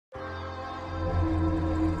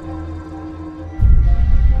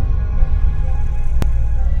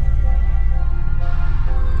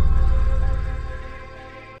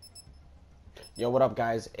what up,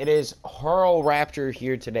 guys? It is Hurl Raptor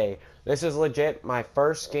here today. This is legit my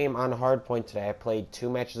first game on Hardpoint today. I played 2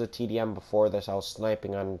 matches of TDM before this. I was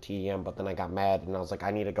sniping on TDM, but then I got mad and I was like,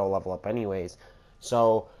 I need to go level up anyways.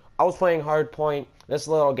 So I was playing Hardpoint. This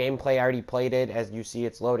little gameplay, I already played it. As you see,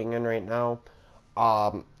 it's loading in right now.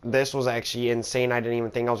 This was actually insane. I didn't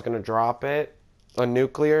even think I was going to drop it. A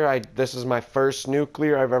nuclear. This is my first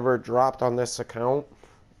nuclear I've ever dropped on this account.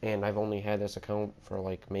 And I've only had this account for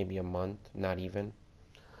like maybe a month, not even.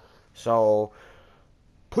 So,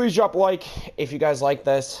 please drop a like if you guys like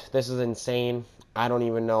this. This is insane. I don't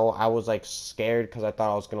even know. I was like scared because I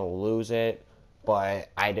thought I was going to lose it. But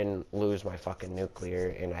I didn't lose my fucking nuclear.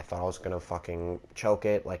 And I thought I was going to fucking choke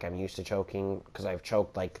it like I'm used to choking. Because I've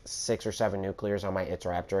choked like 6 or 7 nuclears on my It's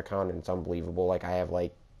Raptor account. And it's unbelievable. Like I have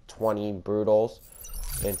like 20 brutals.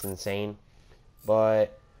 It's insane.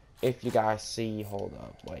 But if you guys see, hold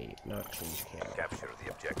up, wait, not change camera. Capture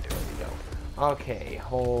the objective. There we go. Okay,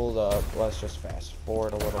 hold up. Let's just fast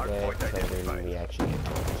forward a little bit until we actually get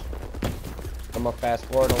to it. I'm gonna fast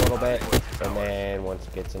forward a little bit, and then once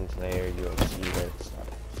it gets into there, you'll see where it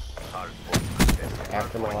starts.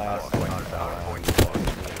 After my last one, I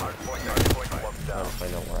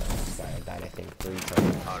don't know where else I died. I think 3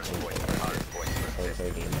 times. So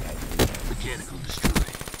game that I did. Mechanical destroyed.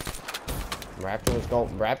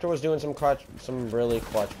 Raptor was doing some really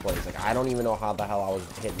clutch plays. Like I don't even know how the hell I was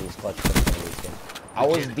hitting these clutch plays on these kids. I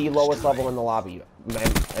was the lowest level in the lobby.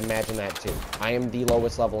 Imagine that too. I am the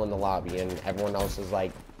lowest level in the lobby, and everyone else is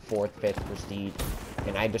like 4th, 5th prestige.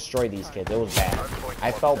 And I destroyed these kids. It was bad.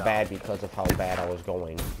 I felt bad because of how bad I was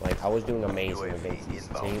going. Like I was doing amazing against this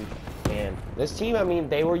team. And this team, I mean,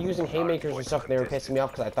 they were using haymakers and stuff, and they were pissing me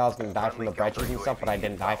off because I thought I was gonna die from the breaches and stuff, but I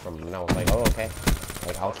didn't die from them. And I was like, oh okay.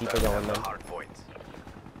 Like, I'll keep it going then.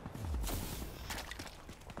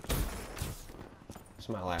 This is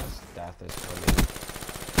my last death is coming.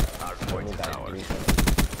 I died 3 times.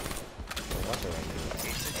 It wasn't right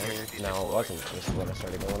here. No, it wasn't. This is when I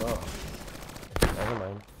started going off. Never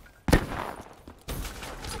mind.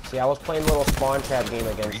 See, I was playing a little spawn trap game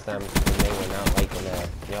against them, and they were not liking that.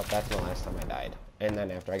 Yep, that's the last time I died. And then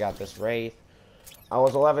after I got this Wraith, I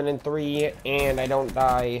was 11-3, and I don't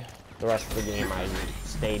die. The rest of the game, I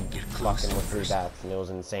stayed fucking with 3 deaths, and it was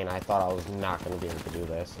insane. I thought I was not going to be able to do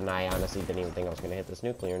this, and I honestly didn't even think I was going to hit this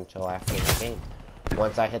nuclear until after the game.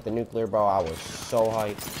 Once I hit the nuclear, bro, I was so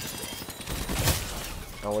hyped.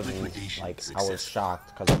 I was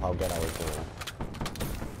shocked because of how good I was doing.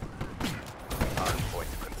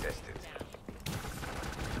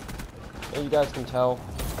 And you guys can tell,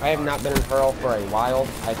 I have not been in Hurl for a while.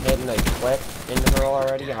 I've hidden a clip in Hurl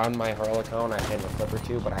already on my Hurl account. I've hidden a clip or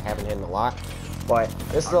 2, but I haven't hidden a lot. But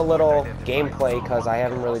this is a little gameplay because I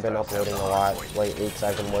haven't really been uploading a lot lately because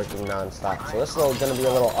I've been working non-stop. So this is going to be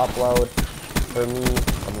a little upload for me.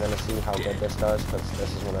 I'm going to see how good this does because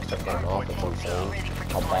this is when I start getting off. It's insane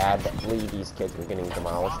how badly these kids were getting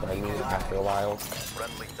demolished by me after a while.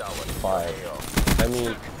 But, I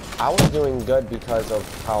mean, I was doing good because of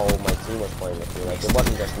how my team was playing with me. Like, it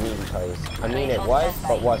wasn't just me because, I mean, it was,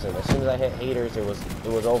 but wasn't. As soon as I hit haters, it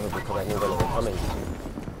was over because I knew they were coming to me.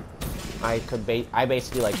 I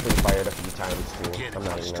basically like pre-fired a few times too. I'm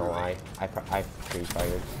not even gonna lie. I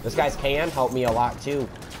pre-fired. This guy's can helped me a lot too.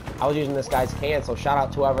 I was using this guy's can, so shout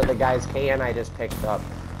out to whoever the guy's can I just picked up.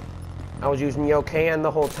 I was using Yo can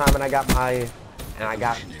the whole time, and I got my,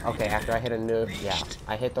 okay, after I hit a nuke, yeah,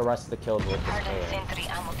 I hit the rest of the kills with this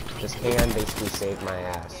can. This can basically saved my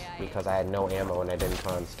ass because I had no ammo and I didn't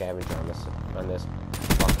come on scavenger on this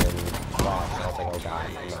fucking boss. I was like, oh god,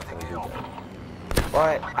 I'm not gonna do good.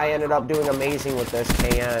 But I ended up doing amazing with this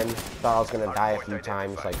can. Thought I was gonna die a few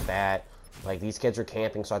times like that. Like these kids were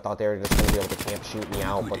camping, so I thought they were just gonna be able to camp shoot me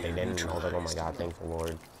out, but they didn't. I was like, oh my god, thank the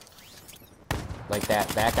Lord. Like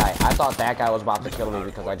that guy. I thought that guy was about to kill me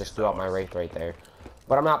because I just threw out my Wraith right there.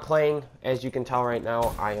 But I'm not playing, as you can tell right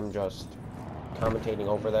now. I am just commentating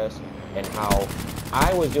over this and how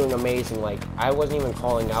I was doing amazing. Like I wasn't even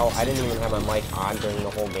calling out. I didn't even have my mic on during the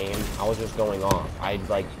whole game. I was just going off. I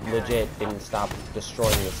like legit didn't stop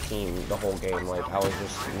destroying this team the whole game. Like I was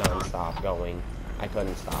just non-stop going. I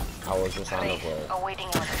couldn't stop. I was just on the road.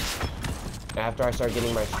 After I started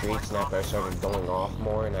getting my streaks and after I started going off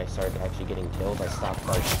more and I started actually getting kills, I stopped.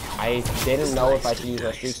 Like I didn't know if I should use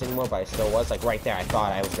my streaks anymore, but I still was. Like right there, I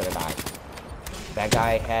thought I was gonna die. That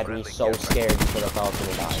guy had me so scared because I thought I was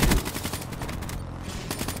gonna die.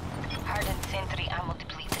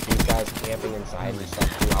 These guys camping inside and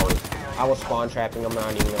stuff too. I was spawn trapping. I'm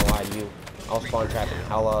not even gonna lie to you. I was spawn trapping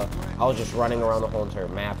hella. I was just running around the whole entire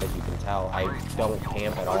map, as you can tell. I don't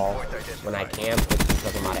camp at all. When I camp, it's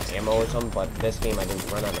because I'm out of ammo or something, but this game I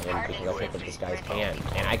didn't run out of him because I picked up this guy's can.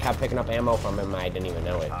 And I kept picking up ammo from him and I didn't even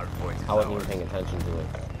know it. I wasn't even paying attention to it.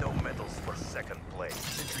 No medals for second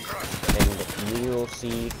place. And you'll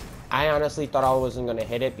see, I honestly thought I wasn't going to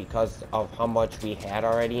hit it because of how much we had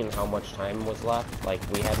already and how much time was left. Like,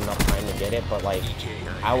 we had enough time to get it, but, like,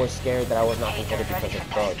 I was scared that I was not going to hit it because of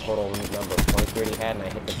the total number of points we already had, and I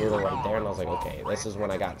hit the brutal right there, and I was like, okay, this is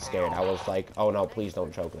when I got scared. I was like, oh no, please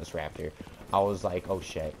don't choke this raptor. I was like, oh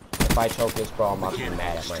shit. If I choke this, bro, I'm about to be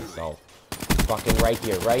mad at myself. Fucking right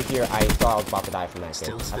here, I thought I was about to die from that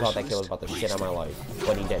kill. I thought that kill was about to shit on my life,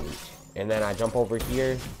 but he didn't. And then I jump over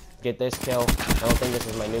here, get this kill. I don't think this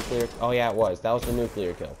is my nuclear. Oh yeah, it was. That was the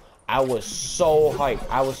nuclear kill. I was so hyped.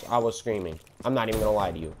 I was screaming. I'm not even gonna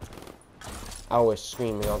lie to you. I was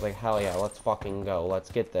screaming. I was like, hell yeah, let's fucking go.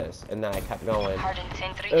 Let's get this. And then I kept going.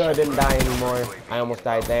 And I didn't die anymore. I almost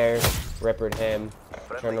died there. Rippered him.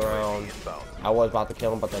 Turned around. I was about to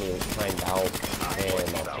kill him, but then he was timed out. And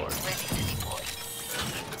that's it.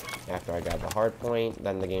 After I got the hard point,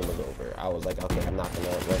 then the game was over. I was like, okay, I'm not going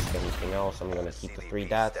to risk anything else. I'm going to keep the 3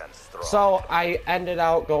 deaths. So I ended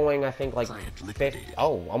out going, I think, like,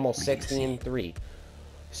 almost 60-3.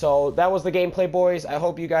 So that was the gameplay, boys. I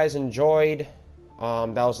hope you guys enjoyed.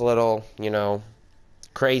 That was a little, you know,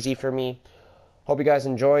 crazy for me. Hope you guys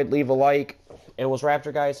enjoyed. Leave a like. It was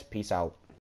Raptor, guys. Peace out.